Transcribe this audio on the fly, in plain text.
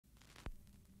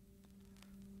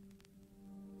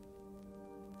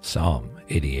Psalm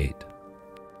 88.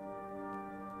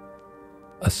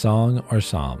 A song or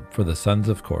psalm for the sons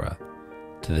of Korah,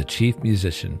 to the chief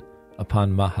musician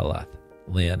upon Mahalath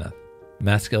Leannoth,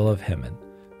 Maschil of Heman,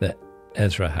 the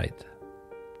Ezrahite.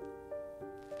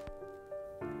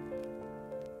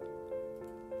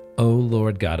 O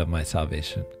Lord God of my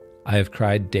salvation, I have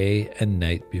cried day and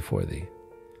night before thee.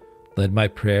 Let my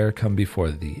prayer come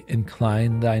before thee,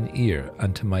 incline thine ear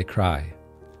unto my cry.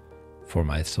 For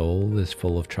my soul is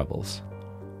full of troubles,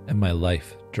 and my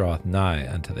life draweth nigh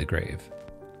unto the grave.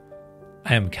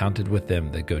 I am counted with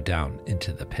them that go down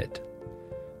into the pit.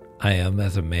 I am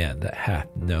as a man that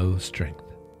hath no strength,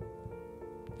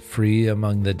 free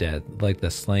among the dead, like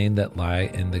the slain that lie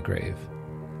in the grave,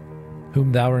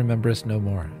 whom thou rememberest no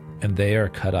more, and they are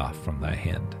cut off from thy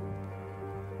hand.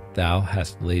 Thou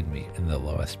hast laid me in the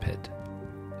lowest pit,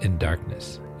 in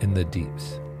darkness, in the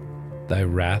deeps. Thy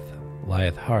wrath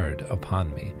lieth hard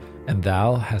upon me, and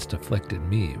thou hast afflicted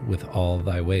me with all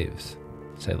thy waves.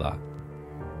 Selah.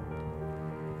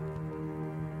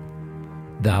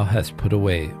 Thou hast put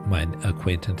away mine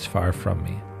acquaintance far from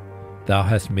me. Thou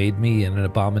hast made me an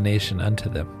abomination unto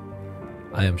them.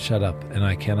 I am shut up, and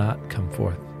I cannot come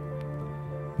forth.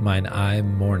 Mine eye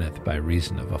mourneth by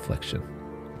reason of affliction.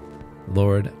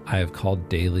 Lord, I have called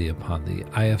daily upon thee.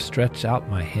 I have stretched out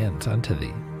my hands unto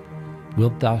thee.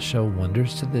 Wilt thou show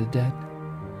wonders to the dead?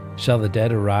 Shall the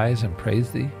dead arise and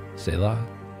praise thee? Selah.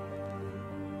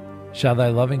 Shall thy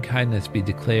loving kindness be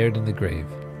declared in the grave,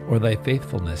 or thy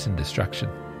faithfulness in destruction?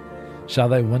 Shall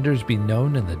thy wonders be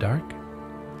known in the dark,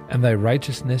 and thy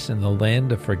righteousness in the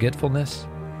land of forgetfulness?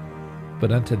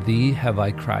 But unto thee have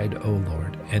I cried, O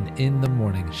Lord, and in the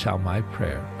morning shall my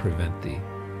prayer prevent thee.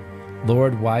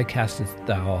 Lord, why castest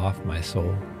thou off my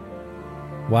soul?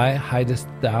 Why hidest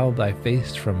thou thy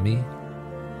face from me?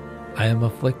 I am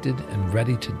afflicted and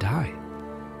ready to die.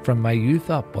 From my youth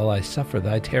up, while I suffer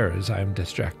thy terrors, I am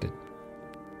distracted.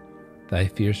 Thy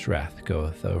fierce wrath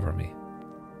goeth over me.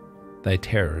 Thy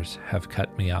terrors have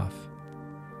cut me off.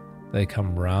 They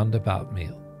come round about me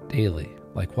daily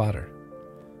like water.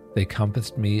 They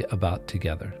compassed me about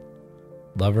together.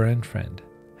 Lover and friend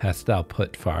hast thou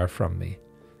put far from me,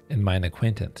 and mine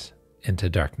acquaintance into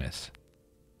darkness.